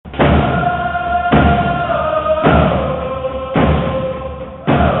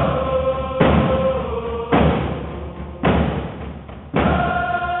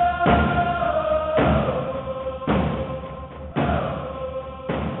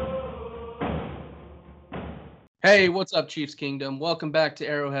Hey, what's up, Chiefs Kingdom? Welcome back to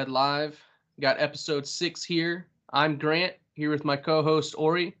Arrowhead Live. We got episode 6 here. I'm Grant, here with my co host,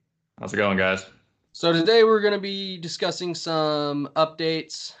 Ori. How's it going, guys? So, today we're going to be discussing some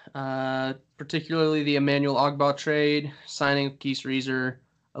updates, particularly the Emmanuel Ogbah trade, signing of Keith Reeser,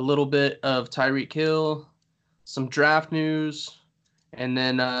 a little bit of Tyreek Hill, some draft news, and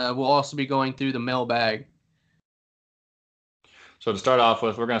then we'll also be going through the mailbag. So to start off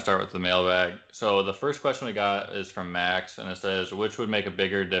with, we're going to start with the mailbag. So the first question we got is from Max, and it says, which would make a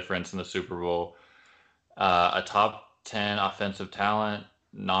bigger difference in the Super Bowl? A top 10 offensive talent,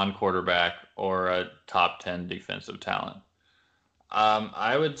 non-quarterback, or a top 10 defensive talent?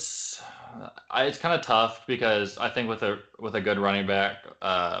 It's kind of tough because I think with a good running back,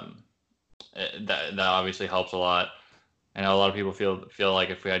 that obviously helps a lot. I know a lot of people feel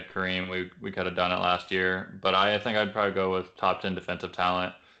like if we had Kareem, we could have done it last year. But I think I'd probably go with top 10 defensive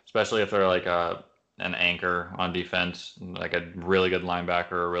talent, especially if they're like an anchor on defense, like a really good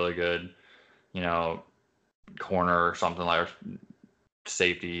linebacker, a really good, you know, corner or something like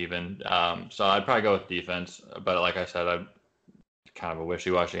safety even. So I'd probably go with defense. But like I said, I'm kind of a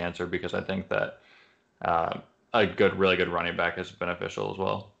wishy-washy answer because I think that a really good running back is beneficial as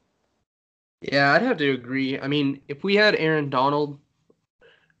well. Yeah, I'd have to agree. I mean, if we had Aaron Donald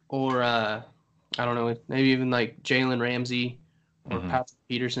or I don't know, maybe even like Jalen Ramsey or Mm-hmm. Patrick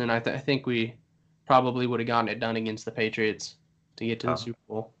Peterson, I think we probably would have gotten it done against the Patriots to get to the Super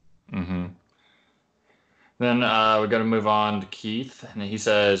Bowl. Mm-hmm. Then we're going to move on to Keith, and he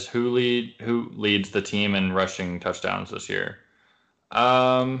says, "Who leads the team in rushing touchdowns this year?"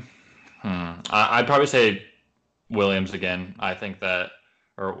 Um, I'd probably say Williams again. I think that,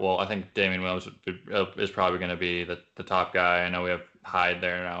 I think Damian Williams is probably going to be the top guy. I know we have Hyde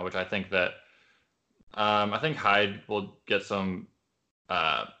there now, which I think that I think Hyde will get a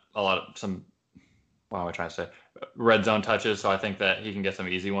lot of some. What am I trying to say? Red zone touches. So I think that he can get some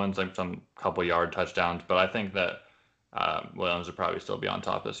easy ones, like some couple yard touchdowns. But I think that Williams would probably still be on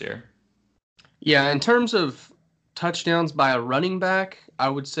top this year. Yeah, in terms of touchdowns by a running back, I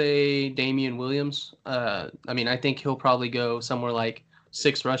would say Damian Williams. I mean, I think he'll probably go somewhere like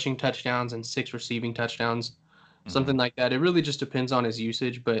 6 rushing touchdowns and 6 receiving touchdowns, Mm-hmm. something like that. It really just depends on his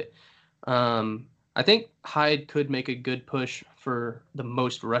usage, but I think Hyde could make a good push for the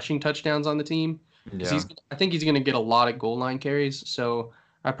most rushing touchdowns on the team because Yeah, I think he's going to get a lot of goal line carries. So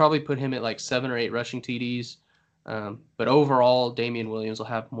I probably put him at like 7 or 8 rushing TDs. But overall, Damian Williams will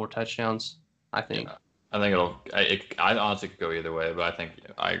have more touchdowns, I think. yeah. I think I honestly could go either way, but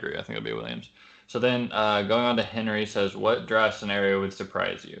I agree. I think it'll be Williams. So then going on to Henry says, what draft scenario would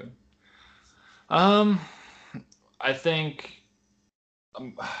surprise you? Um, I think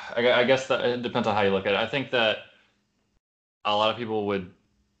I guess that it depends on how you look at it. I think that a lot of people would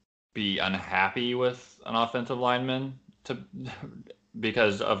be unhappy with an offensive lineman to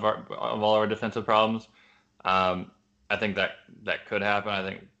because of all our defensive problems. Um, I think that could happen.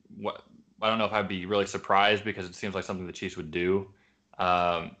 I don't know if I'd be really surprised because it seems like something the Chiefs would do,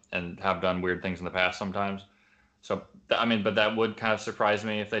 and have done weird things in the past sometimes. So I mean, but that would kind of surprise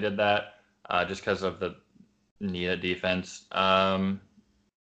me if they did that, just because of the need at defense.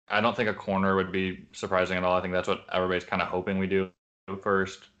 I don't think a corner would be surprising at all. I think that's what everybody's kind of hoping we do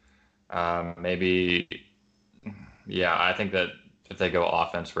first. Maybe, yeah, I think that if they go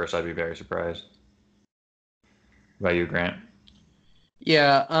offense first, I'd be very surprised. What about you, Grant?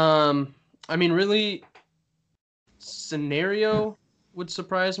 Yeah, I mean, really, scenario would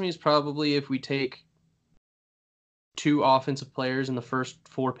surprise me is probably if we take 2 offensive players in the first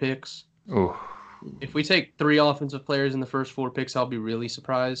 4 picks. Oh, If we take 3 offensive players in the first 4 picks, I'll be really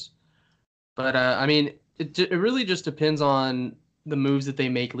surprised. But I mean, it really just depends on the moves that they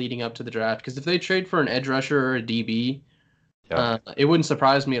make leading up to the draft. Because if they trade for an edge rusher or a DB, yeah, it wouldn't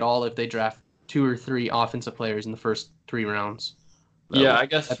surprise me at all if they draft 2 or 3 offensive players in the first 3 rounds. yeah. That, I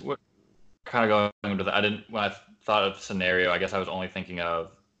guess what kind of going into that. I didn't when I thought of scenario. I guess I was only thinking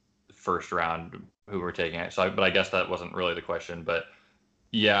of first round who we're taking it. But I guess that wasn't really the question. But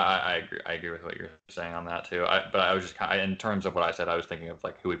yeah, I agree. I agree with what you're saying on that too. But I was just in terms of what I said, I was thinking of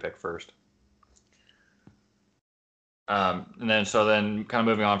like who we pick first. And then kind of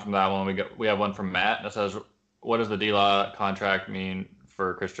moving on from that one, we have one from Matt that says, "What does the D-Law contract mean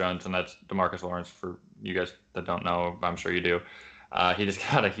for Chris Jones?" And that's DeMarcus Lawrence. For you guys that don't know, I'm sure you do. He just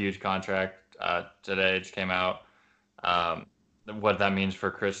got a huge contract today. It just came out. Um, what that means for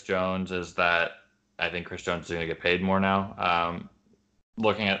Chris Jones is that I think Chris Jones is going to get paid more now.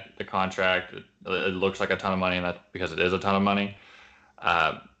 Looking at the contract, it looks like a ton of money, and that's because it is a ton of money.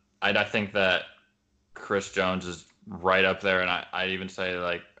 I think that Chris Jones is right up there, and I even say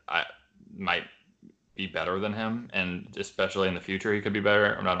like I might be better than him, and especially in the future, he could be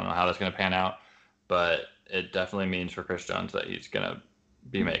better. I don't know how that's going to pan out, but it definitely means for Chris Jones that he's going to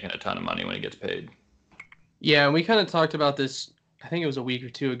be making a ton of money when he gets paid. Yeah, we kind of talked about this, I think it was a week or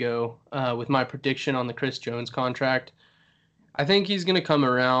two ago, with my prediction on the Chris Jones contract. I think he's going to come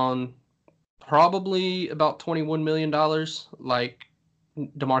around probably about $21 million, like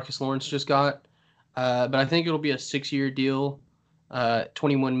DeMarcus Lawrence just got. But I think it'll be a 6-year deal,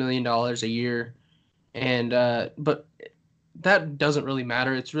 $21 million a year. And but that doesn't really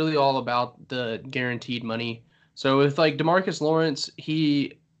matter. It's really all about the guaranteed money. So with like DeMarcus Lawrence,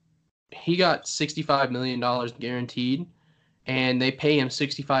 he got $65 million guaranteed, and they pay him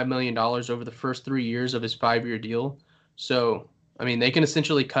 $65 million over the first 3 years of his 5-year deal. So, I mean, they can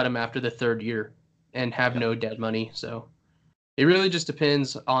essentially cut him after the third year and have no dead money. So it really just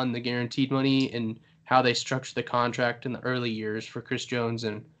depends on the guaranteed money and how they structure the contract in the early years for Chris Jones,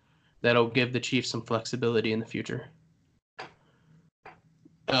 and that'll give the Chiefs some flexibility in the future.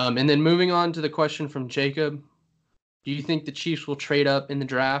 And then moving on to the question from Jacob, do you think the Chiefs will trade up in the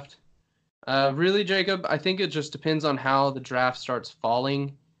draft? Really, Jacob, I think it just depends on how the draft starts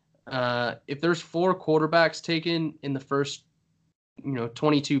falling. If there's 4 quarterbacks taken in the first,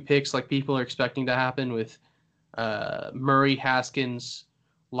 22 picks, like people are expecting to happen with Murray, Haskins,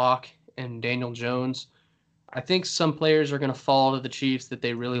 Locke, and Daniel Jones, I think some players are going to fall to the Chiefs that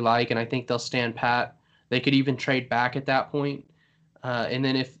they really like, and I think they'll stand pat. They could even trade back at that point. And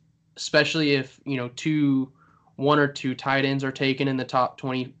then especially if, 1 or 2 tight ends are taken in the top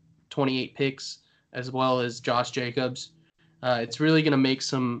 28 picks, as well as Josh Jacobs, it's really going to make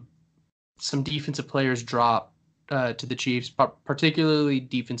some defensive players drop to the Chiefs, particularly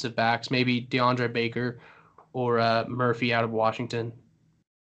defensive backs, maybe DeAndre Baker or Murphy out of Washington.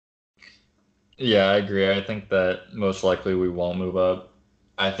 Yeah, I agree. I think that most likely we won't move up.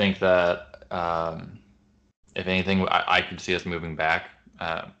 I think that if anything, I could see us moving back.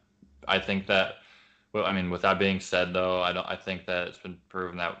 I think that, well, I mean, with that being said, though, I think that it's been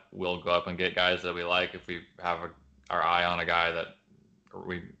proven that we'll go up and get guys that we like if we have our eye on a guy that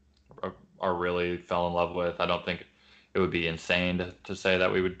we are really fell in love with. I don't think it would be insane to say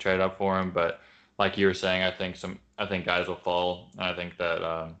that we would trade up for him, but like you were saying, I think guys will fall, and I think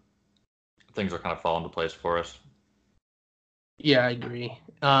that things will kind of fall into place for us. Yeah, I agree.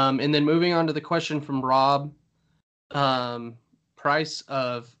 And then moving on to the question from Rob, price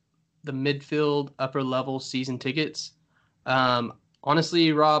of the midfield upper level season tickets.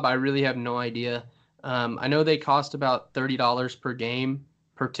 Honestly, Rob, I really have no idea. I know they cost about $30 per game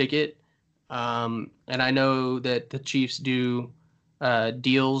per ticket. And I know that the Chiefs do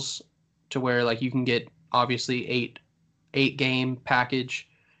deals to where like you can get obviously eight game package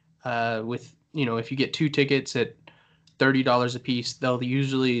with, if you get 2 tickets at $30 a piece, they'll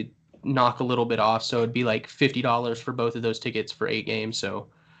usually knock a little bit off. So it'd be like $50 for both of those tickets for 8 games. So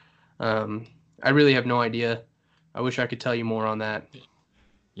I really have no idea. I wish I could tell you more on that.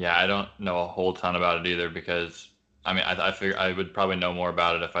 Yeah, I don't know a whole ton about it either because, I mean, I figure I would probably know more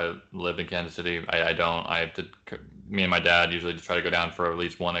about it if I lived in Kansas City. I don't. I have to. Me and my dad usually just try to go down for at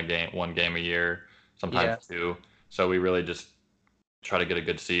least one game a year, sometimes 2. So we really just try to get a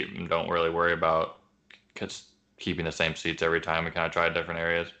good seat and don't really worry about keeping the same seats every time. We kind of try different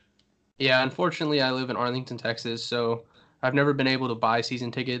areas. Yeah, unfortunately, I live in Arlington, Texas, so I've never been able to buy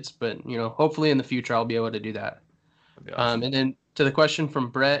season tickets, but hopefully in the future I'll be able to do that. That'd be awesome. And then to the question from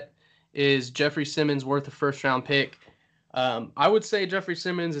Brett, is Jeffrey Simmons worth a first-round pick? I would say Jeffrey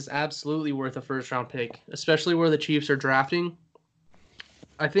Simmons is absolutely worth a first-round pick, especially where the Chiefs are drafting.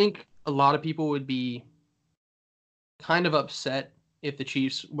 I think a lot of people would be kind of upset if the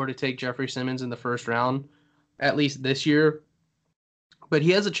Chiefs were to take Jeffrey Simmons in the first round, at least this year. But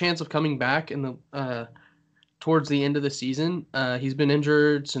he has a chance of coming back in the towards the end of the season. He's been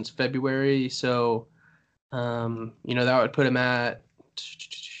injured since February, so that would put him at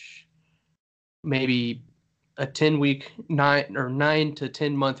maybe a 10-week, 9 to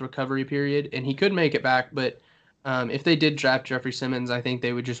 10 month recovery period, and he could make it back. But if they did draft Jeffrey Simmons, I think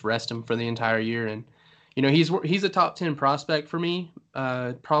they would just rest him for the entire year. And he's a top 10 prospect for me,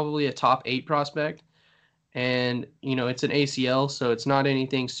 probably a top 8 prospect. And it's an ACL, so it's not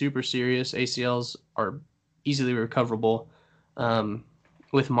anything super serious. ACLs are easily recoverable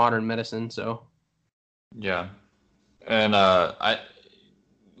with modern medicine. So yeah, and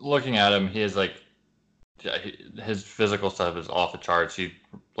looking at him, he is like, his physical stuff is off the charts. He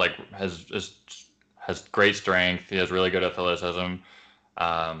like has great strength. He has really good athleticism.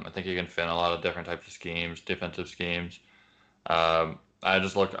 I think he can fit in a lot of different types of schemes, defensive schemes. I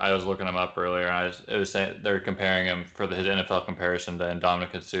was looking him up earlier, and it was saying they're comparing him for his NFL comparison to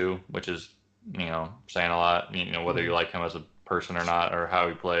Ndamukong Suh, which is saying a lot. Whether you like him as a person or not, or how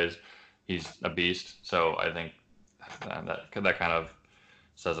he plays, he's a beast. So I think that kind of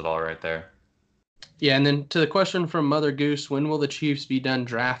says it all right there. Yeah, and then to the question from Mother Goose, when will the Chiefs be done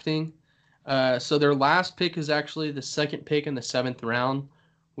drafting? So their last pick is actually the second pick in the 7th round,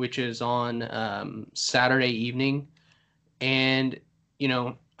 which is on Saturday evening. And,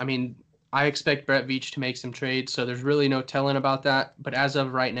 I mean, I expect Brett Veach to make some trades, so there's really no telling about that. But as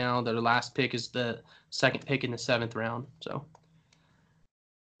of right now, their last pick is the second pick in the 7th round. So,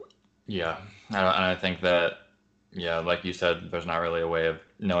 Yeah, and I think that, yeah, like you said, there's not really a way of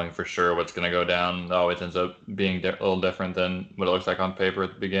knowing for sure what's going to go down. It always ends up being a little different than what it looks like on paper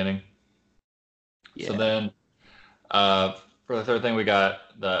at the beginning. So yeah. then, for the third thing, we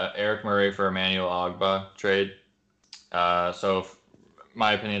got the Eric Murray for Emmanuel Ogbah trade. So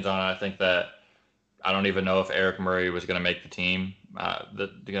my opinions on it, I think that I don't even know if Eric Murray was going to make the team,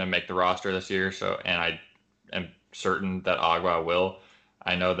 going to make the roster this year. So, and I am certain that Ogbah will.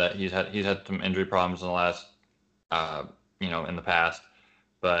 I know that he's had some injury problems in the last, in the past,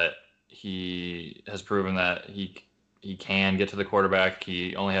 but he has proven that he can get to the quarterback.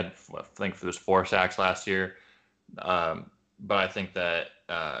 He only had, I think, it was 4 sacks last year. But I think that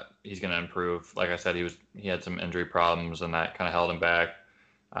he's going to improve. Like I said, he had some injury problems, and that kind of held him back.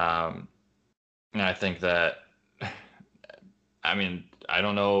 And I think that, I mean, I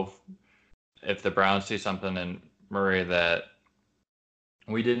don't know if the Browns see something in Murray that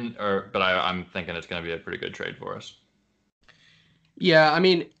we didn't, but I'm thinking it's going to be a pretty good trade for us. Yeah, I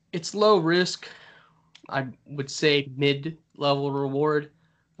mean, it's low risk. I would say mid-level reward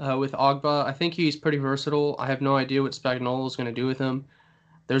with Ogba. I think he's pretty versatile. I have no idea what Spagnuolo is going to do with him.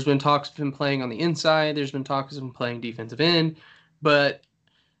 There's been talks of him playing on the inside. There's been talks of him playing defensive end. But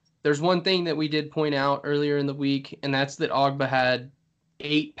there's one thing that we did point out earlier in the week, and that's that Ogba had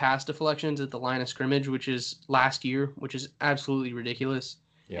 8 pass deflections at the line of scrimmage, which is last year, which is absolutely ridiculous.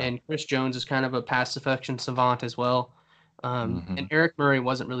 Yeah. And Chris Jones is kind of a pass deflection savant as well. Mm-hmm. And Eric Murray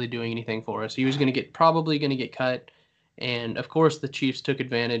wasn't really doing anything for us. He was probably going to get cut. And of course, the Chiefs took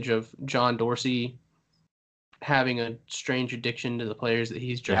advantage of John Dorsey having a strange addiction to the players that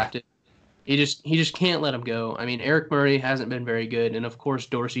he's drafted. Yeah. He just can't let him go. I mean, Eric Murray hasn't been very good, and of course,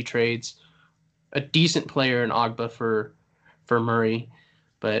 Dorsey trades a decent player in Ogba for Murray.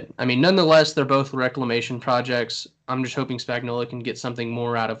 But I mean, nonetheless, they're both reclamation projects. I'm just hoping Spagnuolo can get something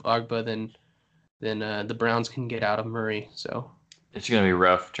more out of Ogba than the Browns can get out of Murray. So it's going to be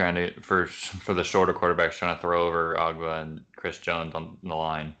rough trying to for the shorter quarterbacks trying to throw over Ogba and Chris Jones on the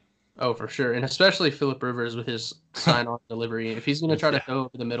line. Oh, for sure, and especially Philip Rivers with his sign-on delivery. If he's going to try to throw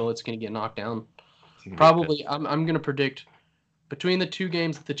over the middle, it's going to get knocked down. Probably, I'm going to predict between the 2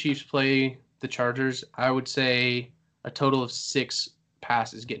 games that the Chiefs play the Chargers, I would say a total of 6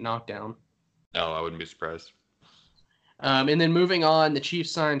 passes get knocked down. Oh, I wouldn't be surprised. And then moving on, the Chiefs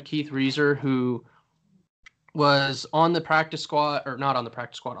signed Keith Reaser, who was on the practice squad, or not on the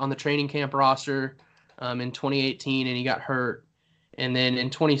practice squad, on the training camp roster in 2018, and he got hurt. And then in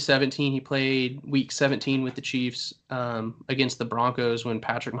 2017, he played Week 17 with the Chiefs against the Broncos when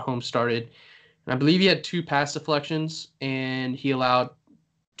Patrick Mahomes started. And I believe he had 2 pass deflections, and he allowed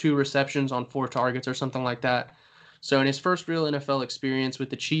 2 receptions on 4 targets or something like that. So in his first real NFL experience with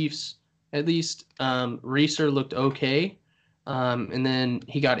the Chiefs, at least, Reeser looked okay. And then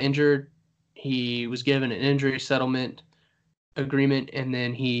he got injured. He was given an injury settlement agreement, and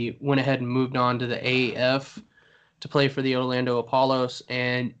then he went ahead and moved on to the AAF to play for the Orlando Apollos,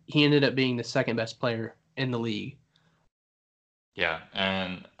 and he ended up being the second best player in the league. Yeah,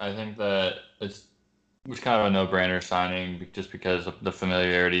 and I think that it was kind of a no-brainer signing just because of the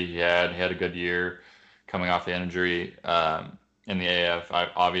familiarity he had. He had a good year coming off the injury in the AF.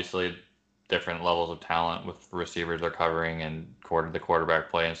 Obviously, different levels of talent with receivers they're covering and the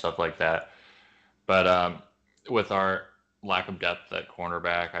quarterback play and stuff like that. But with our lack of depth at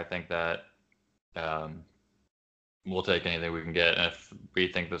cornerback, I think that we'll take anything we can get. And if we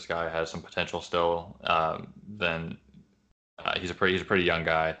think this guy has some potential still, then he's a pretty young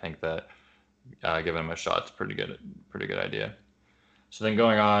guy. I think that giving him a shot is a pretty good idea. So then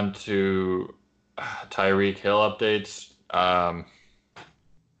going on to Tyreek Hill updates,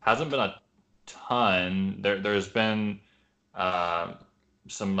 hasn't been a ton. There's been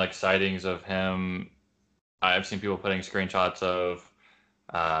some like sightings of him. I've seen people putting screenshots of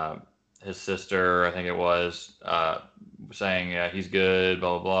his sister, I think it was, saying, yeah, he's good,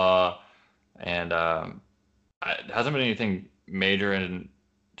 blah, blah, blah. And it hasn't been anything major in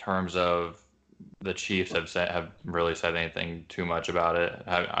terms of the Chiefs have really said anything too much about it.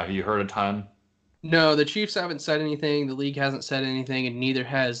 Have you heard a ton? No, the Chiefs haven't said anything. The league hasn't said anything, and neither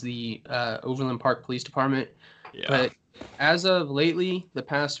has the Overland Park Police Department. Yeah. But as of lately, the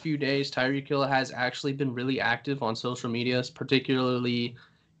past few days, Tyreek Hill has actually been really active on social medias, particularly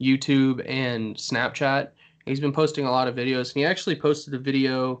YouTube and Snapchat. He's been posting a lot of videos, and he actually posted a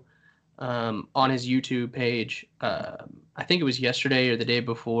video on his YouTube page. I think it was yesterday or the day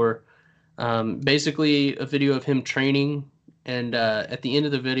before. Basically, a video of him training, and at the end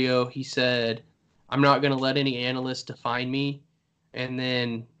of the video, he said, "I'm not going to let any analyst define me." And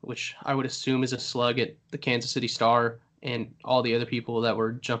then, which I would assume is a slug at the Kansas City Star and all the other people that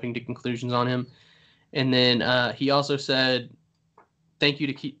were jumping to conclusions on him. And then he also said, "Thank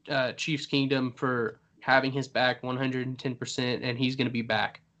you to Chiefs Kingdom for having his back 110%, and he's going to be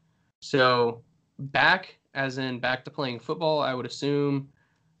back." So back, as in back to playing football, I would assume.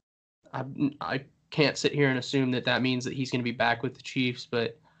 I can't sit here and assume that that means that he's going to be back with the Chiefs,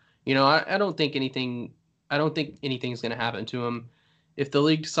 but I don't think anything. I don't think anything's going to happen to him. If the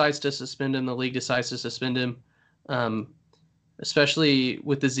league decides to suspend him, the league decides to suspend him. Um, Especially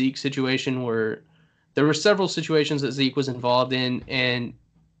with the Zeke situation, where there were several situations that Zeke was involved in, and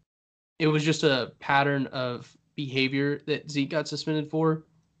it was just a pattern of behavior that Zeke got suspended for.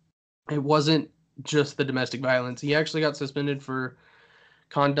 It wasn't just the domestic violence. He actually got suspended for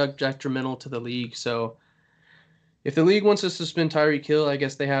conduct detrimental to the league. So if the league wants to suspend Tyreek Hill, I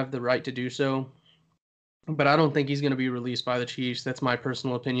guess they have the right to do so. But I don't think he's going to be released by the Chiefs. That's my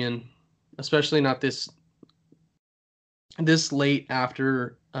personal opinion, especially not this late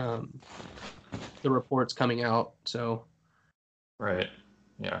after the reports coming out. So Right.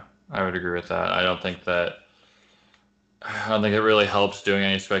 Yeah, I would agree with that. I don't think it really helps doing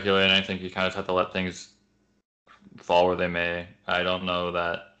any speculating. I think you kind of have to let things fall where they may. I don't know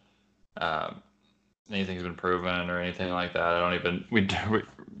that anything's been proven or anything like that. I don't even we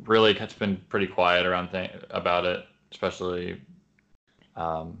really it's been pretty quiet around about it, especially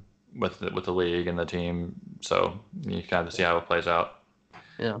with the league and the team. So you kind of see how it plays out.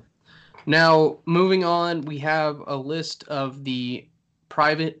 yeah. Now, moving on, we have a list of the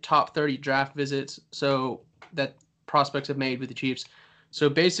private top 30 draft visits so that prospects have made with the Chiefs. So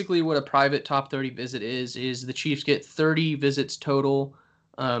basically what a private top 30 visit is the Chiefs get 30 visits total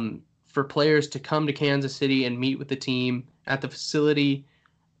for players to come to Kansas City and meet with the team at the facility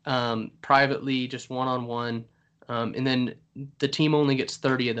privately, just one-on-one. And then the team only gets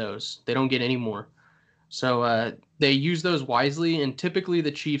 30 of those. They don't get any more. So they use those wisely, and typically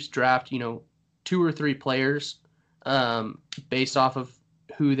the Chiefs draft, 2 or 3 players based off of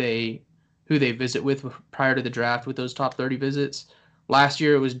who they visit with prior to the draft with those top 30 visits. Last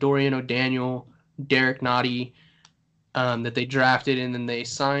year it was Dorian O'Daniel, Derek Nottie that they drafted, and then they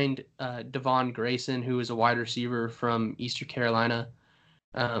signed Devon Grayson, who is a wide receiver from Eastern Carolina.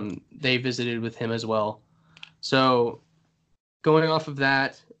 They visited with him as well. So going off of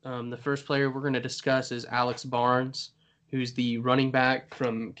that, the first player we're going to discuss is Alex Barnes, who's the running back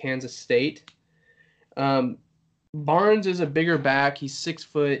from Kansas State. Barnes is a bigger back. He's 6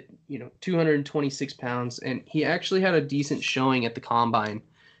 foot, 226 pounds, and he actually had a decent showing at the combine.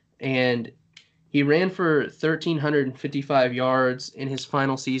 And he ran for 1,355 yards in his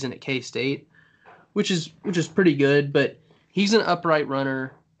final season at K-State, which is pretty good. But he's an upright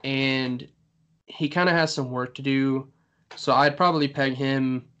runner, and he kind of has some work to do. So I'd probably peg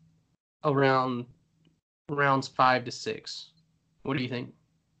him around rounds 5 to 6. What do you think?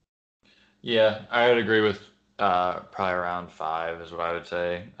 Yeah, I would agree with probably around 5 is what I would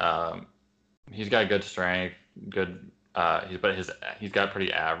say. He's got good strength, good. He's got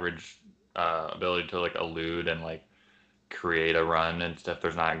pretty average ability to like elude and like create a run and stuff.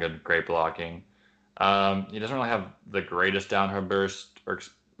 There's not great blocking. He doesn't really have the greatest downhill burst, or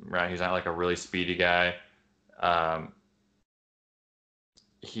right. He's not like a really speedy guy. I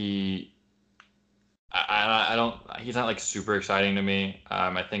don't. He's not like super exciting to me.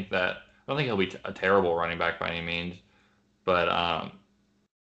 I don't think he'll be a terrible running back by any means, but I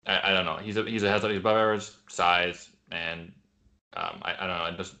don't know. He's above average size, and I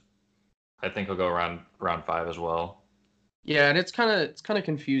don't know. I think he'll go around 5 as well. Yeah, and it's kind of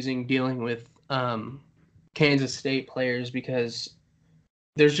confusing dealing with Kansas State players because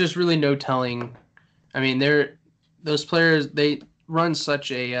there's just really no telling. I mean, those players, they run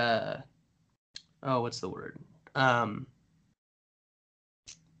such a what's the word?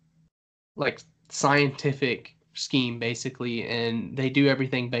 Like scientific scheme basically, and they do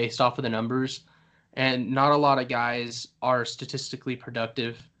everything based off of the numbers, and not a lot of guys are statistically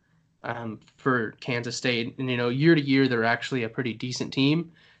productive for Kansas State. And year to year they're actually a pretty decent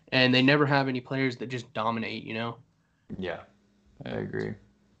team, and they never have any players that just dominate. Yeah, I agree.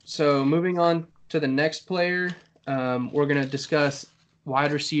 So moving on to the next player, we're going to discuss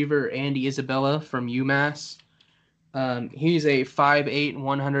wide receiver Andy Isabella from UMass. He's a 5'8",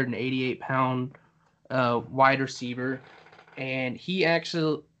 188-pound wide receiver, and he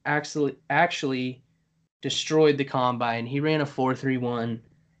actually destroyed the combine. He ran a 4.31,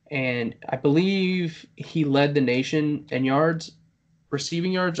 and I believe he led the nation in yards,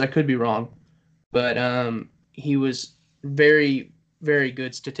 receiving yards. I could be wrong, but he was very, very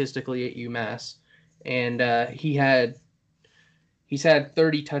good statistically at UMass, and he's had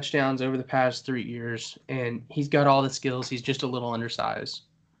 30 touchdowns over the past 3 years, and he's got all the skills. He's just a little undersized.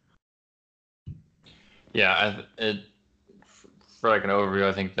 Yeah, for like an overview,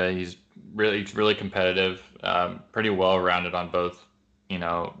 I think that he's really competitive, pretty well rounded on both. Pretty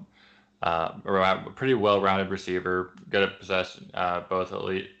well rounded receiver, good at possession, both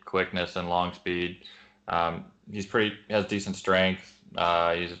elite quickness and long speed. Has decent strength.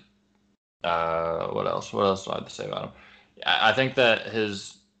 He's what else? What else do I have to say about him? I think that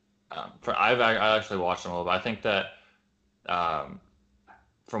I actually watched him a little bit. I think that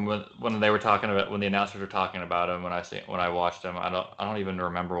from when they were talking about, when the announcers were talking about him, when I watched him, I don't even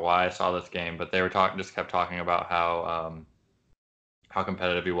remember why I saw this game, but they were just kept talking about how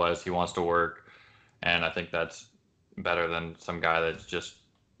competitive he was. He wants to work, and I think that's better than some guy that just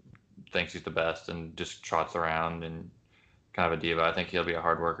thinks he's the best and just trots around and kind of a diva. I think he'll be a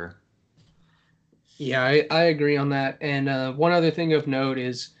hard worker. Yeah, I agree on that. And one other thing of note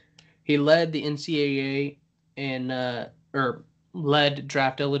is he led the NCAA or led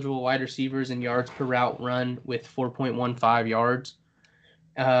draft eligible wide receivers in yards per route run with 4.15 yards.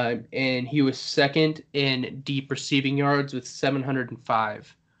 And he was second in deep receiving yards with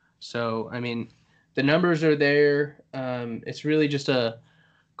 705. So, I mean, the numbers are there. It's really just a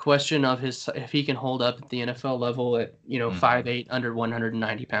question of if he can hold up at the NFL level at 5'8", under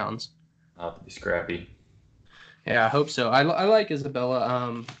 190 pounds. I'll have to be scrappy. Yeah, I hope so. I like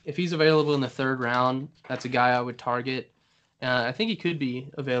Isabella. If he's available in the third round, that's a guy I would target. I think he could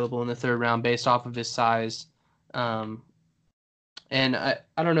be available in the third round based off of his size. And I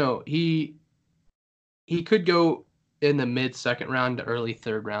don't know. He could go in the mid second round to early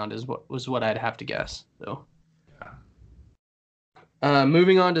third round was what I'd have to guess. So,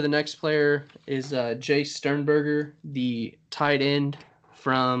 moving on to the next player is Jay Sternberger, the tight end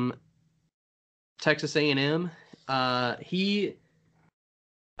from Texas A&M. I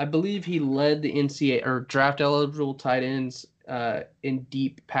believe he led the NCAA or draft eligible tight ends in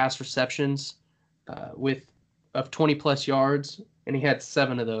deep pass receptions of 20 plus yards, and he had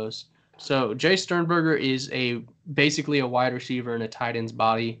 7 of those. So Jay Sternberger is basically a wide receiver in a tight end's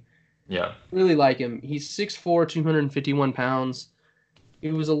body. Yeah. Really like him. He's 6'4", 251 pounds.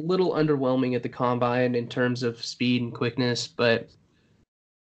 He was a little underwhelming at the combine in terms of speed and quickness, but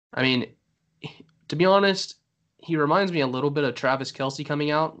I mean, to be honest, he reminds me a little bit of Travis Kelce coming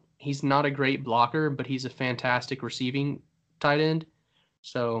out. He's not a great blocker, but he's a fantastic receiving tight end.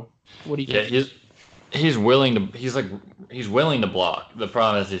 So, what do you think? Yeah, he's willing to block. The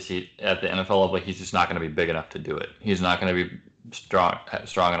problem is at the NFL level, he's just not going to be big enough to do it. He's not going to be strong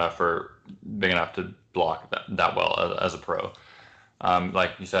enough or big enough to block that well as a pro.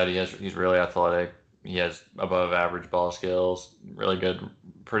 Like you said, he's really athletic. He has above average ball skills,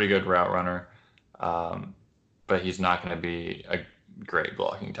 pretty good route runner. But he's not going to be a great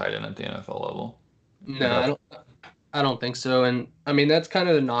blocking tight end at the NFL level. No, I don't think so. And I mean, that's kind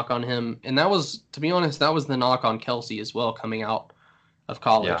of the knock on him. And that was, to be honest, that was the knock on Kelce as well coming out of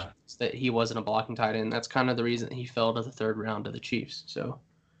college. Yeah. That he wasn't a blocking tight end. That's kind of the reason he fell to the third round to the Chiefs. So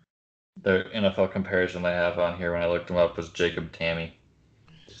the NFL comparison they have on here when I looked him up was Jacob Tamme.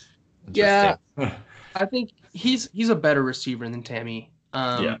 Yeah, I think he's a better receiver than Tamme.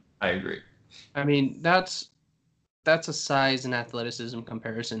 Yeah, I agree. I mean, that's a size and athleticism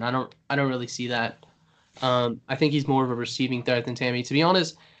comparison. I don't really see that. I think he's more of a receiving threat than Tamme. To be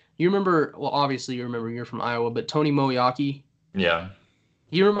honest, obviously you remember you're from Iowa, but Tony Moeaki. Yeah.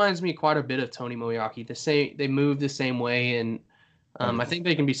 He reminds me quite a bit of Tony Moeaki. They move the same way, and I think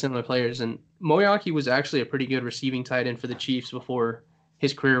they can be similar players. And Moeaki was actually a pretty good receiving tight end for the Chiefs before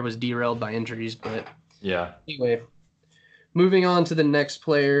his career was derailed by injuries. But yeah. Anyway, moving on to the next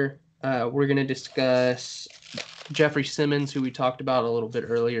player, we're going to discuss Jeffrey Simmons, who we talked about a little bit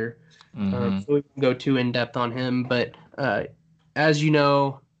earlier. Mm-hmm. So we can go too in depth on him, but as you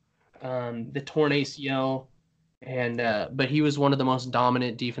know, the torn ACL, but he was one of the most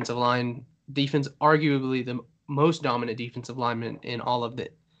dominant arguably the most dominant defensive lineman in all of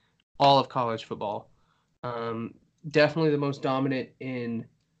college football. Definitely the most dominant in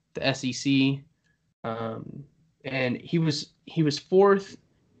the SEC, and he was fourth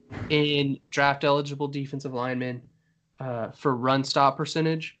in draft eligible defensive linemen for run stop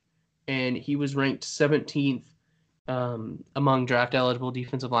percentage, and he was ranked 17th among draft eligible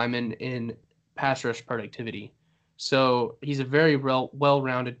defensive linemen in pass rush productivity. So he's a very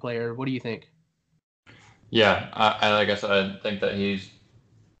well-rounded player. What do you think? Yeah, I like I said, I think that he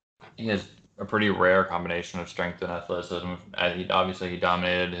has a pretty rare combination of strength and athleticism. He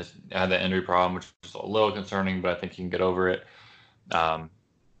dominated. Had that injury problem, which was a little concerning, but I think he can get over it.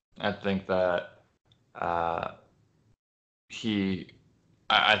 I think that uh,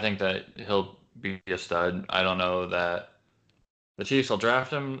 I think that he'll be a stud. I don't know that the Chiefs will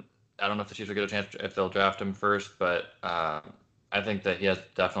draft him. I don't know if the Chiefs will get a chance if they'll draft him first, but I think that he has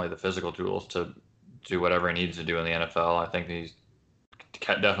definitely the physical tools to do whatever he needs to do in the NFL. I think he's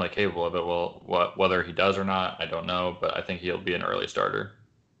definitely capable of it. Well, whether he does or not, I don't know, but I think he'll be an early starter.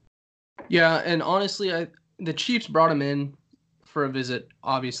 Yeah, and honestly, the Chiefs brought him in for a visit.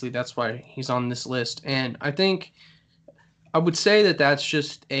 Obviously, that's why he's on this list. And I think I would say that that's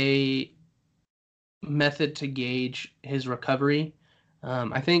just a method to gauge his recovery.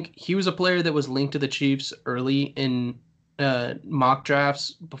 I think he was a player that was linked to the Chiefs early in mock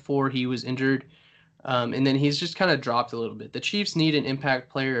drafts before he was injured. And then he's just kind of dropped a little bit. The Chiefs need an impact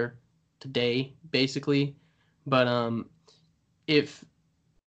player today, basically. But if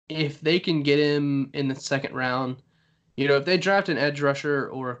they can get him in the second round, if they draft an edge rusher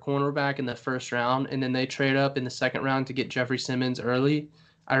or a cornerback in the first round and then they trade up in the second round to get Jeffrey Simmons early,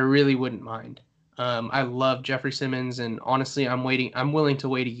 I really wouldn't mind. I love Jeffrey Simmons, and honestly, I'm willing to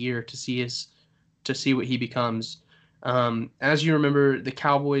wait a year to see what he becomes. As you remember, the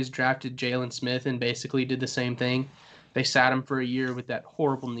Cowboys drafted Jalen Smith and basically did the same thing. They sat him for a year with that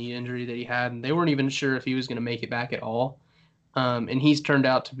horrible knee injury that he had, and they weren't even sure if he was going to make it back at all. And he's turned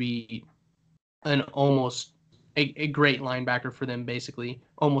out to be an almost a great linebacker for them, basically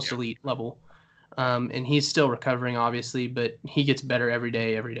almost elite level. And he's still recovering, obviously, but he gets better every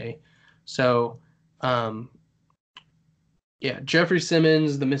day. So, yeah, Jeffrey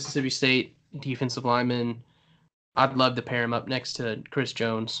Simmons, the Mississippi State defensive lineman, I'd love to pair him up next to Chris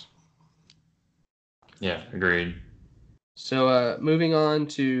Jones. Yeah, agreed. So, moving on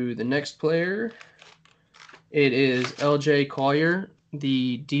to the next player, it is L.J. Collier,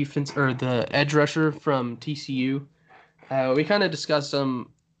 the the edge rusher from TCU. We kind of discussed him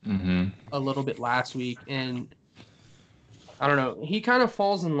a little bit last week, and I don't know. He kind of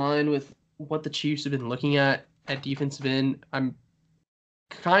falls in line with what the Chiefs have been looking at defensive end. I'm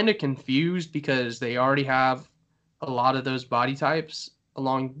kind of confused because they already have a lot of those body types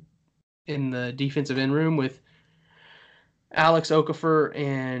along in the defensive end room with Alex Okafor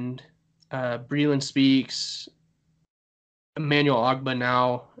and Breeland Speaks, Emmanuel Ogba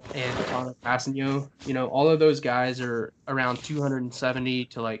now, and Connor Passanio. All of those guys are around 270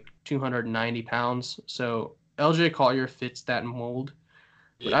 to like 290 pounds. So LJ Collier fits that mold.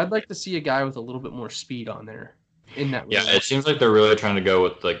 But I'd like to see a guy with a little bit more speed on there in that. Yeah, it seems like they're really trying to go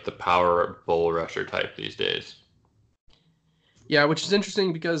with like the power bull rusher type these days. Yeah, which is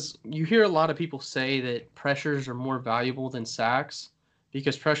interesting because you hear a lot of people say that pressures are more valuable than sacks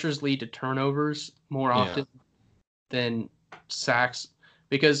because pressures lead to turnovers more often than sacks.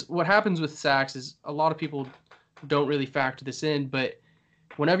 Because what happens with sacks is a lot of people don't really factor this in, but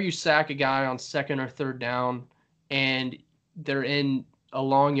whenever you sack a guy on second or third down and they're in a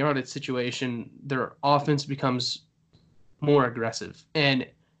long yardage situation, their offense becomes more aggressive. And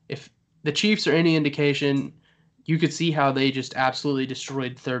if the Chiefs are any indication, you could see how they just absolutely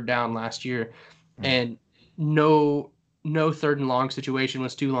destroyed third down last year. And no third and long situation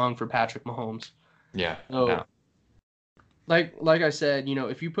was too long for Patrick Mahomes. Yeah. So, yeah. Like I said,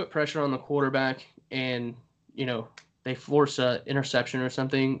 if you put pressure on the quarterback and, they force an interception or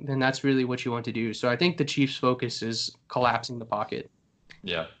something, then that's really what you want to do. So I think the Chiefs' focus is collapsing the pocket.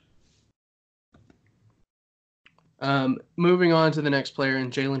 Yeah. Moving on to the next player,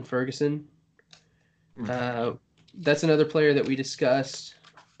 in Jalen Ferguson. That's another player that we discussed.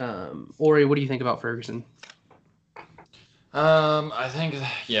 Ori, what do you think about Ferguson? I think,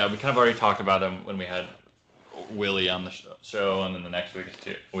 we kind of already talked about him when we had Willie on the show, and then the next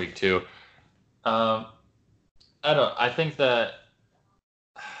week too. I think that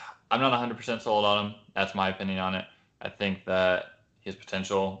I'm not 100% sold on him. That's my opinion on it. I think that his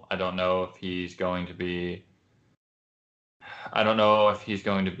potential, I don't know if he's going to be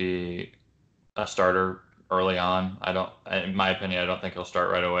a starter early on. In my opinion, I don't think he'll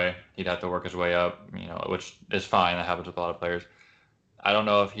start right away. He'd have to work his way up, which is fine. That happens with a lot of players. I don't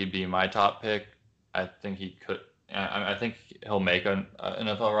know if he'd be my top pick. I think he could. I think he'll make an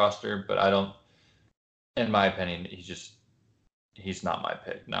NFL roster, but I don't. In my opinion, he's not my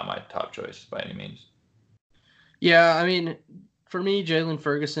pick, not my top choice by any means. Yeah, I mean, for me, Jalen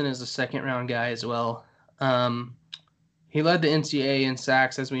Ferguson is a second round guy as well. Um, he led the NCAA in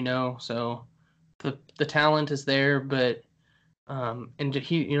sacks, as we know, so the talent is there, but and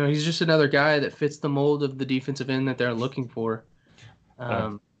he's just another guy that fits the mold of the defensive end that they're looking for.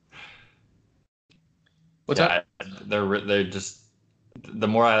 Um, what's Yeah, up? they're just the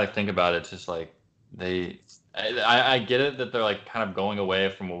more I think about it, it's just like I get it that they're like kind of going away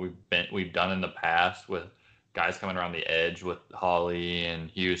from what we've done in the past with guys coming around the edge with Holly and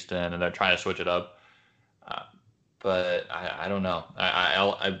Houston, and they're trying to switch it up. Uh, but I don't know.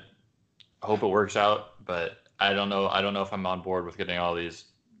 I hope it works out, but I don't know. I don't know if I'm on board with getting all these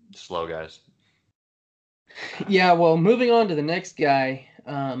slow guys. Yeah, well, moving on to the next guy,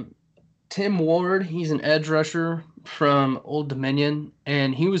 Tim Ward. He's an edge rusher from Old Dominion,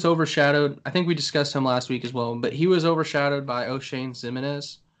 and he was overshadowed. I think we discussed him last week as well, but he was overshadowed by O'Shane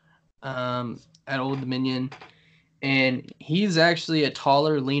Ximenez at Old Dominion, and he's actually a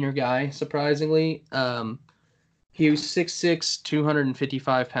taller, leaner guy. Surprisingly, he was 6'6",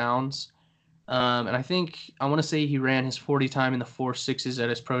 255 pounds. And I want to say he ran his 40 time in the 4.6s at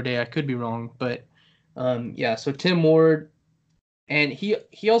his pro day. I could be wrong, but yeah. So Tim Ward, and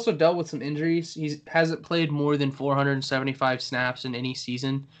he also dealt with some injuries. He hasn't played more than 475 snaps in any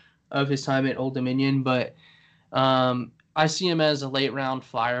season of his time at Old Dominion, but I see him as a late round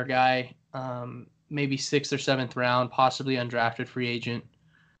flyer guy, maybe 6th or 7th round, possibly undrafted free agent.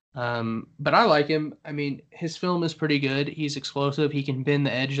 But I like him. I mean, his film is pretty good. He's explosive. He can bend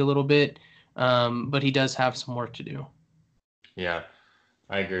the edge a little bit, but he does have some work to do. Yeah,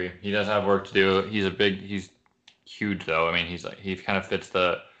 I agree. He does have work to do. He's huge though. I mean, he kind of fits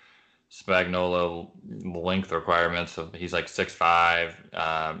the Spagnuolo length requirements of he's like 6'5".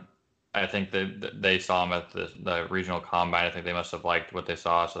 I think that they saw him at the regional combine. I think they must have liked what they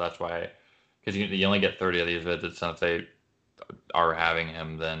saw, so that's why. Because you only get 30 of these visits, and if they are having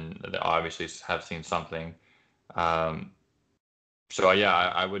him, then they obviously have seen something. So yeah,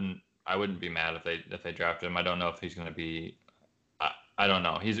 I wouldn't be mad if they drafted him. I don't know if he's going to be. I don't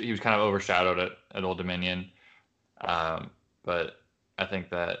know. He was kind of overshadowed at Old Dominion, but I think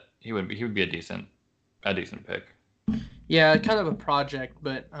that he would be a decent pick. Yeah, kind of a project,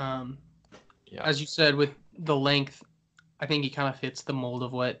 but Yeah. as you said, with the length, I think he kind of fits the mold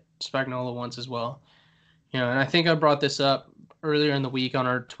of what Spagnuolo wants as well. And I think I brought this up earlier in the week on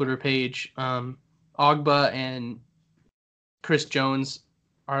our Twitter page. Ogba and Chris Jones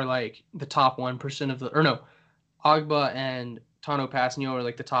are like the top 1% of the, or no, Ogba and Tano Passanio are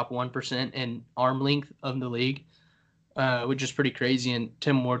like the top 1% in arm length of the league, which is pretty crazy. And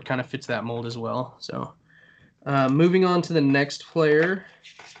Tim Ward kind of fits that mold as well. So moving on to the next player,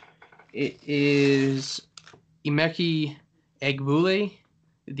 it is Emeka Egbule,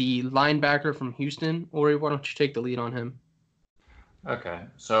 the linebacker from Houston. Ori, why don't you take the lead on him? Okay,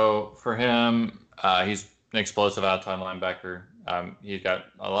 so for him, he's an explosive outside linebacker. He's got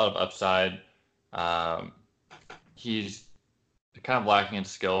a lot of upside. He's kind of lacking in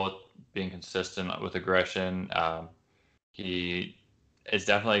skill with being consistent with aggression. He is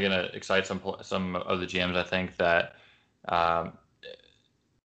definitely going to excite some of the GMs. I think that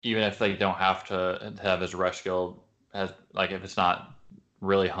even if they don't have to have his rush skill, if it's not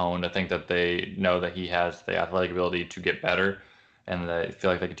really honed, I think that they know that he has the athletic ability to get better, and they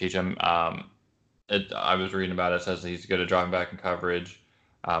feel like they can teach him. I was reading about it. It says he's good at dropping back in coverage,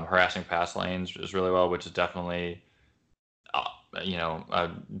 harassing pass lanes is really well, which is definitely a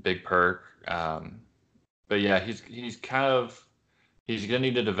big perk. But yeah, he's gonna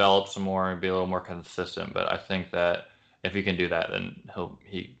need to develop some more and be a little more consistent. But I think that if he can do that, then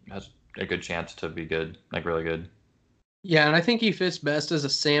he has a good chance to be good, like really good. Yeah, and I think he fits best as a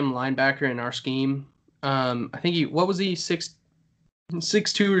Sam linebacker in our scheme. I think what was he, 6'2" or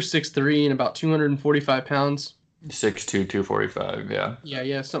 6'3" and about 245 pounds? 6'2", 245, yeah.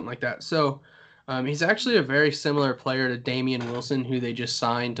 Yeah, something like that. So he's actually a very similar player to Damian Wilson, who they just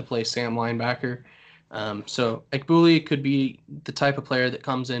signed to play Sam linebacker. So Egbule could be the type of player that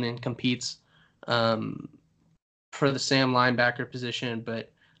comes in and competes for the Sam linebacker position.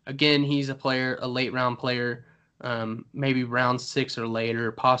 But again, he's a late round player, maybe round 6 or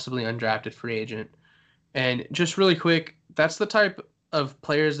later, possibly undrafted free agent. And just really quick, that's the type of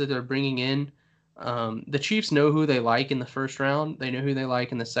players that they're bringing in. The Chiefs know who they like in the first round. They know who they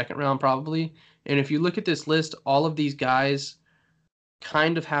like in the second round, probably. And if you look at this list, all of these guys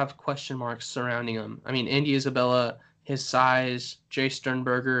kind of have question marks surrounding them. I mean, Andy Isabella, his size, Jay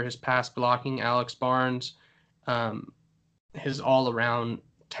Sternberger, his pass blocking, Alex Barnes, his all-around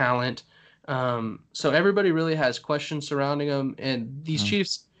talent. So everybody really has questions surrounding him, and these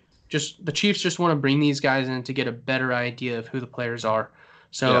the Chiefs just want to bring these guys in to get a better idea of who the players are.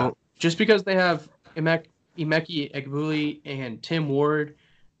 So just because they have Emeka Egbuli and Tim Ward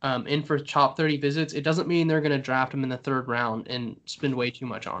in for top 30 visits, it doesn't mean they're going to draft him in the 3rd round and spend way too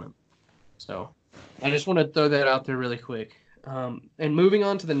much on him. So I just want to throw that out there really quick. And moving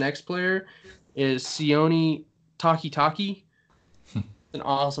on to the next player is Sione Takitaki. An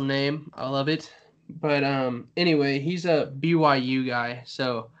awesome name. I love it. But anyway, he's a BYU guy.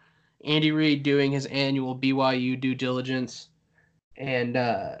 So Andy Reid doing his annual BYU due diligence. And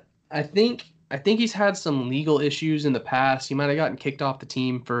I think he's had some legal issues in the past. He might have gotten kicked off the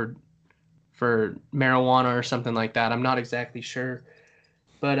team for marijuana or something like that. I'm not exactly sure.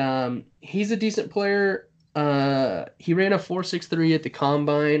 But he's a decent player. He ran a 4.63 at the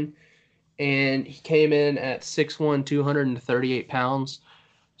combine, and he came in at 6'1", 238 pounds.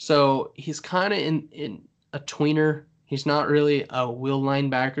 So he's kind of in a tweener. He's not really a will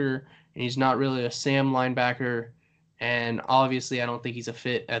linebacker, and he's not really a Sam linebacker. And obviously, I don't think he's a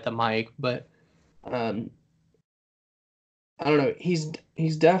fit at the Mike. But I don't know. He's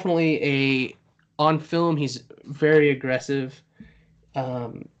definitely on film. He's very aggressive,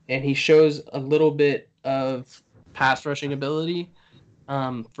 and he shows a little bit of pass rushing ability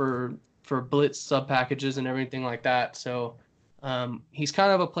for blitz sub packages and everything like that. So he's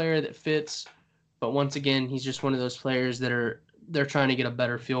kind of a player that fits, but once again, he's just one of those players that they're trying to get a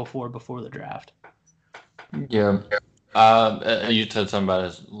better feel for before the draft. Yeah. You said something about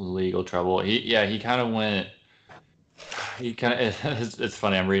his legal trouble. He kind of went. It's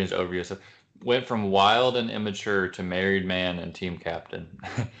funny. I'm reading his overview. So went from wild and immature to married man and team captain.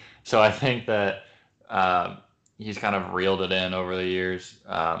 So I think that he's kind of reeled it in over the years.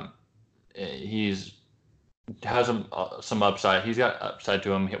 He's has some upside. He's got upside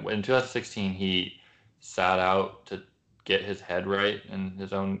to him. In 2016, he sat out to get his head right in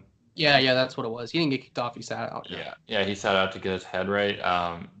his own. Yeah, that's what it was. He didn't get kicked off. He sat out. Yeah, he sat out to get his head right.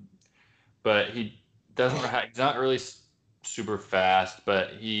 But he doesn't. He's not really super fast,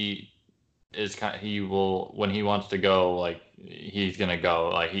 but he is kind. He will when he wants to go. Like he's gonna go.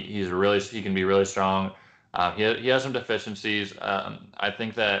 Like he can be really strong. He has some deficiencies. I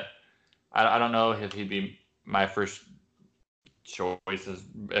think that I don't know if he'd be my first choice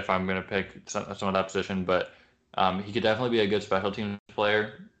if I'm gonna pick some of that position, but he could definitely be a good special teams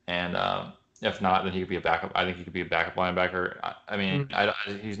player. And if not, then he could be a backup. I think he could be a backup linebacker. I mean,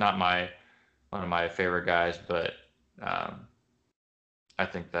 he's not one of my favorite guys, but I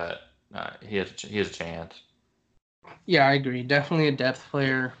think that he has a chance. Yeah, I agree. Definitely a depth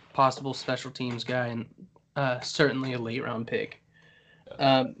player, possible special teams guy, and certainly a late round pick.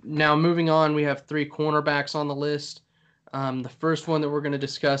 Now moving on, we have 3 cornerbacks on the list. The first one that we're going to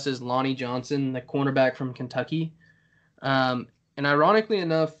discuss is Lonnie Johnson, the cornerback from Kentucky. And ironically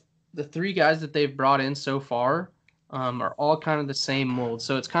enough, the 3 guys that they've brought in so far are all kind of the same mold.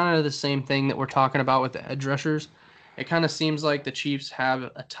 So it's kind of the same thing that we're talking about with the edge rushers. It kind of seems like the Chiefs have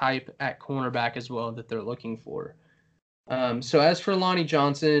a type at cornerback as well that they're looking for. So as for Lonnie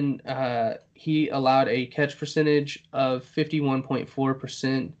Johnson, he allowed a catch percentage of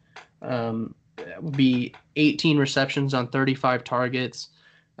 51.4%. That would be 18 receptions on 35 targets.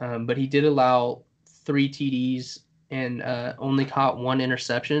 But he did allow 3 TDs and only caught 1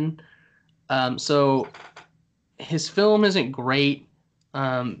 interception. So his film isn't great.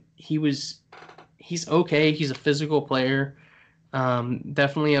 He's okay. He's a physical player.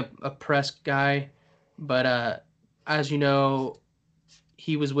 Definitely a press guy. But as you know,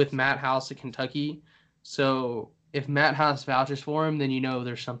 he was with Matt House at Kentucky. So if Matt House vouches for him, then you know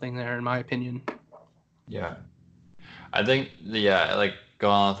there's something there, in my opinion. Yeah. I think, like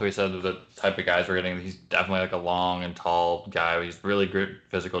going on with what we said, the type of guys we're getting, he's definitely like a long and tall guy. He's really great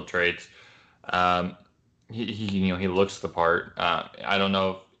physical traits. He looks the part. I don't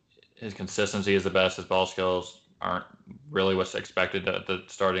know if his consistency is the best. His ball skills aren't really what's expected at the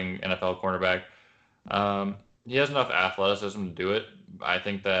starting NFL cornerback. He has enough athleticism to do it. I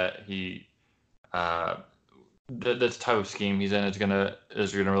think that this type of scheme he's in is gonna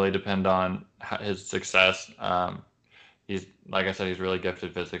really depend on his success. He's, like I said, he's really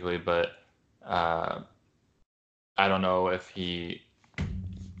gifted physically, but I don't know if he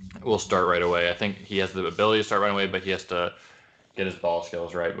will start right away. I think he has the ability to start right away, but he has to get his ball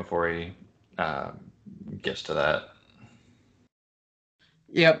skills right before he gets to that.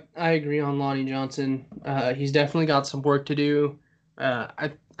 Yep, I agree on Lonnie Johnson. He's definitely got some work to do.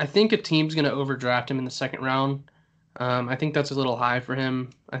 I think a team's going to overdraft him in the 2nd round. I think that's a little high for him.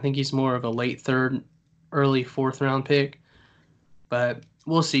 I think he's more of a late 3rd, early 4th round pick. But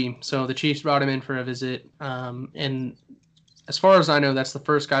we'll see. So the Chiefs brought him in for a visit, and as far as I know, that's the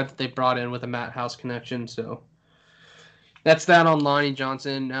first guy that they brought in with a Matt House connection. So that's that on Lonnie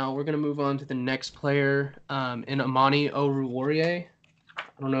Johnson. Now we're gonna move on to the next player, in Amani Oruwariye. I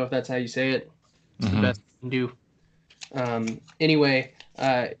don't know if that's how you say it. It's the best I can do. Anyway,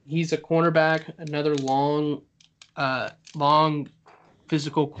 he's a cornerback, another long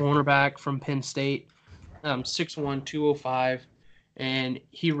physical cornerback from Penn State, 6'1", 205, and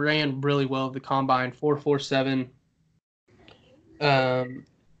he ran really well at the combine, 4.47,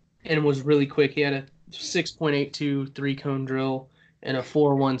 and was really quick. He had a 6.82 three-cone drill and a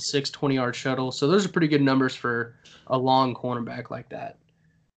 4.16 20-yard shuttle. So those are pretty good numbers for a long cornerback like that.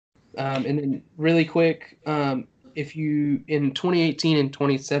 And then really quick, if you in 2018 and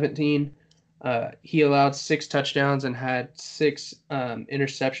 2017, he allowed 6 touchdowns and had 6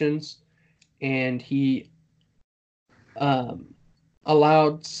 interceptions, and he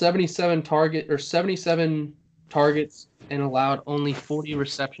allowed 77 targets and allowed only 40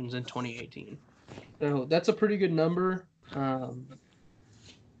 receptions in 2018. So that's a pretty good number.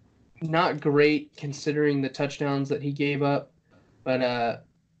 Not great considering the touchdowns that he gave up, but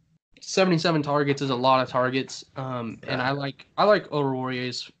 77 targets is a lot of targets. And I like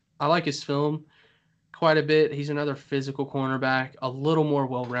Oruwariye's. I like his film quite a bit. He's another physical cornerback, a little more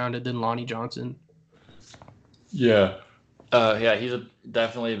well-rounded than Lonnie Johnson. Yeah. He's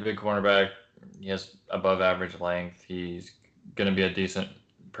definitely a big cornerback. He has above average length. He's going to be a decent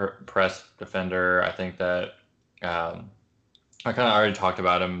press defender. I think that I kind of already talked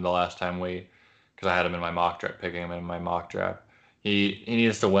about him the last time because I had him in my mock draft, picking him in my mock draft. He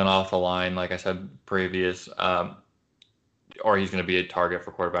needs to win off the line, like I said previous, or he's going to be a target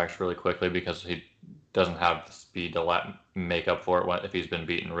for quarterbacks really quickly because he doesn't have the speed to make up for it if he's been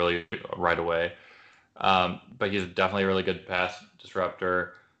beaten really right away. But he's definitely a really good pass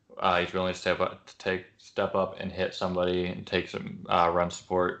disruptor. He's willing to step up and hit somebody and take some run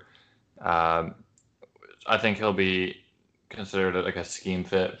support. I think he'll be considered like a scheme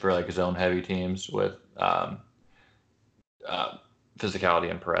fit for like zone heavy teams with physicality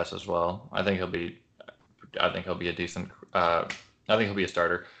and press as well. I think he'll be a decent. I think he'll be a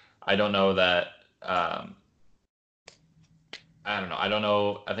starter. I don't know that. I don't know. I don't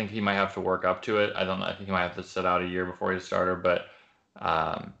know. I think he might have to work up to it. I don't know. I think he might have to sit out a year before he's a starter. But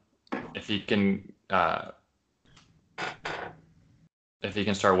if he can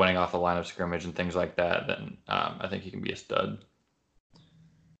start winning off the line of scrimmage and things like that, then I think he can be a stud.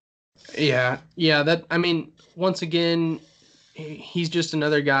 Yeah. That, I mean, once again, he's just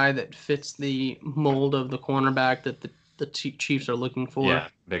another guy that fits the mold of the cornerback that the Chiefs are looking for. Yeah,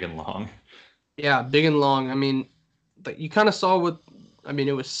 big and long. Yeah, big and long. I mean, but you kind of saw it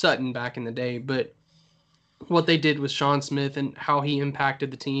was Sutton back in the day, but what they did with Sean Smith and how he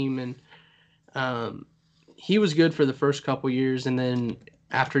impacted the team, and he was good for the first couple years, and then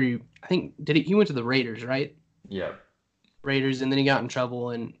after he went to the Raiders, right? Yeah. Raiders, and then he got in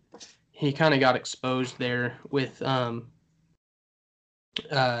trouble, and he kind of got exposed there with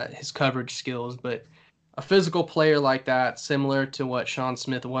his coverage skills. But a physical player like that, similar to what Sean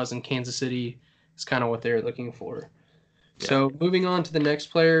Smith was in Kansas City, is kind of what they're looking for. Yeah. So moving on to the next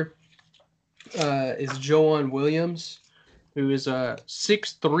player is Joejuan Williams, who is a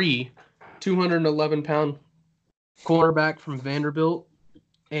 6'3", 211-pound cornerback from Vanderbilt.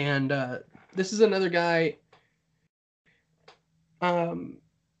 And this is another guy.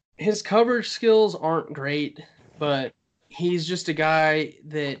 His coverage skills aren't great, but he's just a guy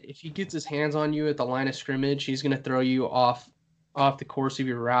that if he gets his hands on you at the line of scrimmage, he's going to throw you off the course of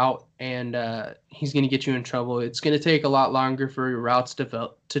your route, and he's going to get you in trouble. It's going to take a lot longer for your routes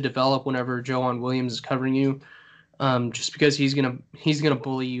to develop whenever Joejuan Williams is covering you, just because he's going to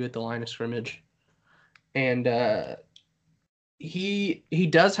bully you at the line of scrimmage. And he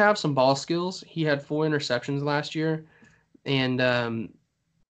does have some ball skills. He had 4 interceptions last year, and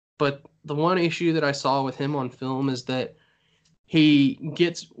but the one issue that I saw with him on film is that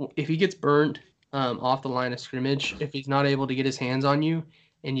if he gets burned off the line of scrimmage, if he's not able to get his hands on you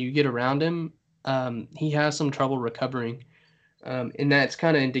and you get around him, he has some trouble recovering. And that's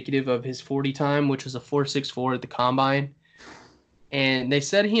kind of indicative of his 40 time, which was a 4.64 at the combine. And they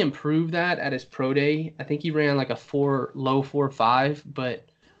said he improved that at his pro day. I think he ran like a low 4.5, but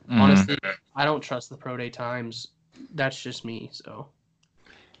honestly, I don't trust the pro day times. That's just me. So.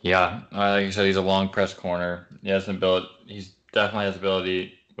 Yeah, like you said, he's a long press corner. He definitely has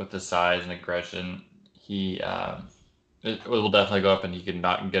ability with the size and aggression. It will definitely go up, and he can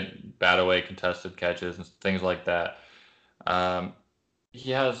not get bat away contested catches and things like that.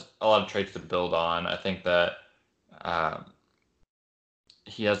 He has a lot of traits to build on. I think that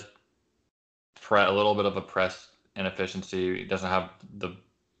he has a little bit of a press inefficiency. He doesn't have the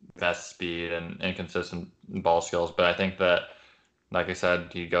best speed and inconsistent ball skills, but I think that, like I said,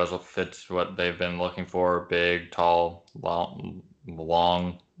 he goes with fits what they've been looking for: big, tall, long,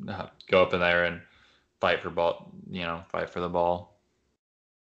 go up in there and fight for ball. Fight for the ball.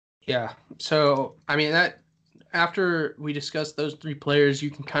 Yeah. So, I mean, that after we discuss those three players, you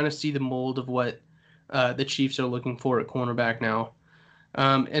can kind of see the mold of what the Chiefs are looking for at cornerback now.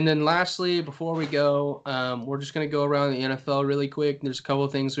 And then lastly, before we go, we're just going to go around the NFL really quick. There's a couple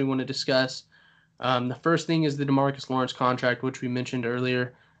of things we want to discuss. The first thing is the DeMarcus Lawrence contract, which we mentioned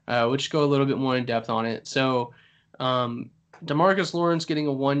earlier. We'll just go a little bit more in depth on it. So, DeMarcus Lawrence getting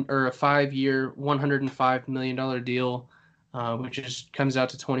a 5-year, $105 million deal, which comes out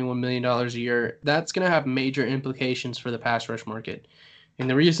to $21 million a year. That's going to have major implications for the pass rush market. And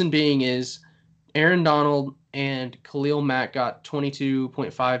the reason being is Aaron Donald and Khalil Mack got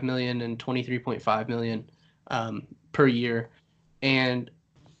 $22.5 million and $23.5 million per year. And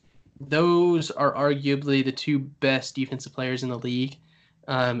those are arguably the two best defensive players in the league.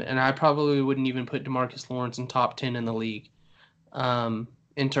 And I probably wouldn't even put DeMarcus Lawrence in top 10 in the league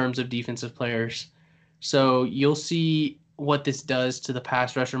in terms of defensive players. So you'll see what this does to the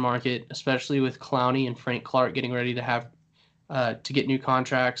pass rusher market, especially with Clowney and Frank Clark getting ready to have to get new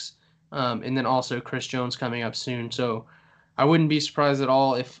contracts. And then also Chris Jones coming up soon. So I wouldn't be surprised at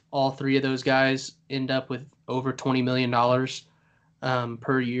all if all three of those guys end up with over $20 million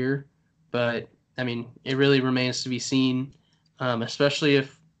per year. But, I mean, it really remains to be seen, especially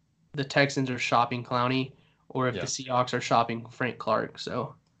if the Texans are shopping Clowney or if the Seahawks are shopping Frank Clark.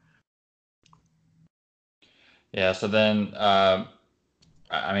 So, yeah. So then, I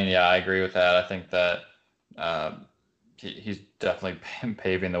mean, yeah, I agree with that. I think that he's definitely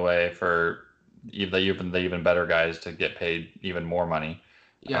paving the way for the even better guys to get paid even more money.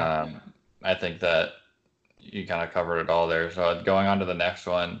 yeah. I think that you kind of covered it all there. So going on to the next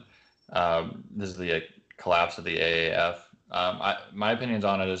one, this is the collapse of the AAF. My opinions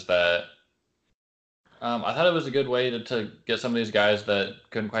on it is that I thought it was a good way to get some of these guys that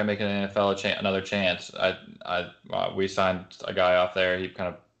couldn't quite make an NFL another chance. We signed a guy off there. He kind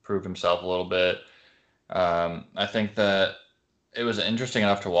of proved himself a little bit. I think that it was interesting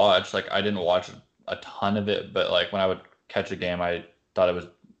enough to watch. Like, I didn't watch a ton of it, but like when I would catch a game, I thought it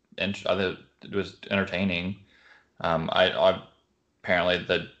was entertaining. I apparently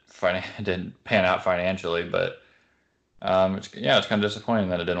the didn't pan out financially, but it's kind of disappointing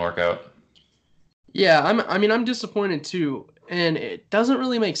that it didn't work out. Yeah, I'm disappointed too. And it doesn't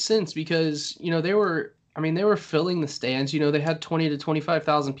really make sense because, they were filling the stands. They had 20 to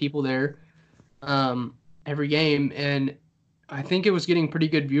 25,000 people there every game, and I think it was getting pretty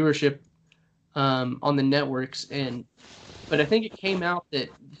good viewership on the networks. But I think it came out that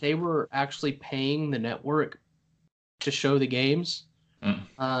they were actually paying the network to show the games,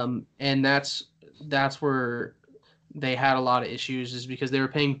 and that's where they had a lot of issues, is because they were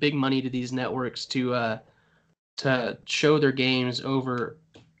paying big money to these networks to show their games over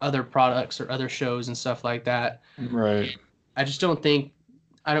other products or other shows and stuff like that. Right. I don't think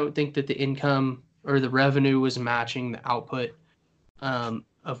that the income or the revenue was matching the output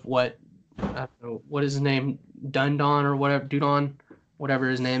of what, I don't know, what is his name, Dundon, whatever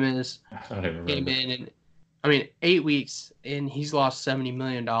his name is, I don't even came remember. in, and 8 weeks and he's lost $70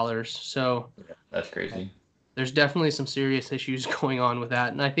 million. So That's crazy. there's definitely some serious issues going on with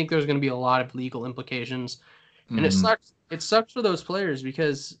that, and I think there's going to be a lot of legal implications. And it sucks. It sucks for those players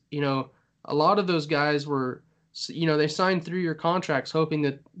because a lot of those guys were, they signed 3-year contracts hoping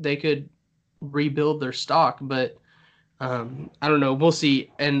that they could rebuild their stock, but I don't know. We'll see,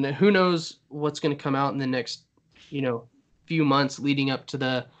 and who knows what's going to come out in the next few months leading up to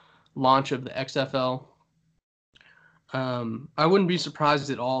the launch of the XFL. I wouldn't be surprised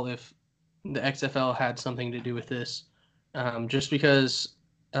at all if the XFL had something to do with this, just because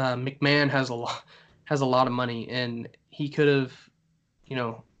McMahon has a lot of money, and he could have,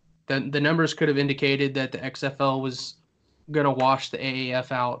 the numbers could have indicated that the XFL was going to wash the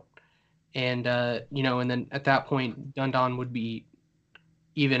AAF out, and and then at that point Dundon would be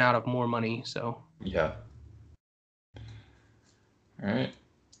even out of more money. So yeah. All right.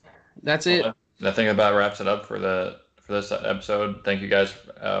 That's it. I think about wraps it up for this episode. Thank you guys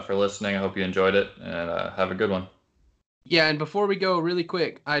for listening. I hope you enjoyed it, and have a good one. Yeah, and before we go, really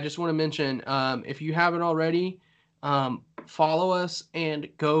quick, I just want to mention, if you haven't already, follow us and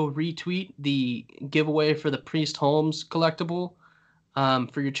go retweet the giveaway for the Priest Holmes collectible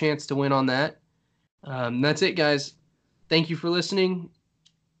for your chance to win on that. That's it, guys. Thank you for listening.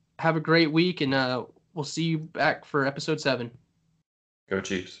 Have a great week, and we'll see you back for episode 7. Go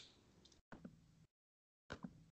Chiefs.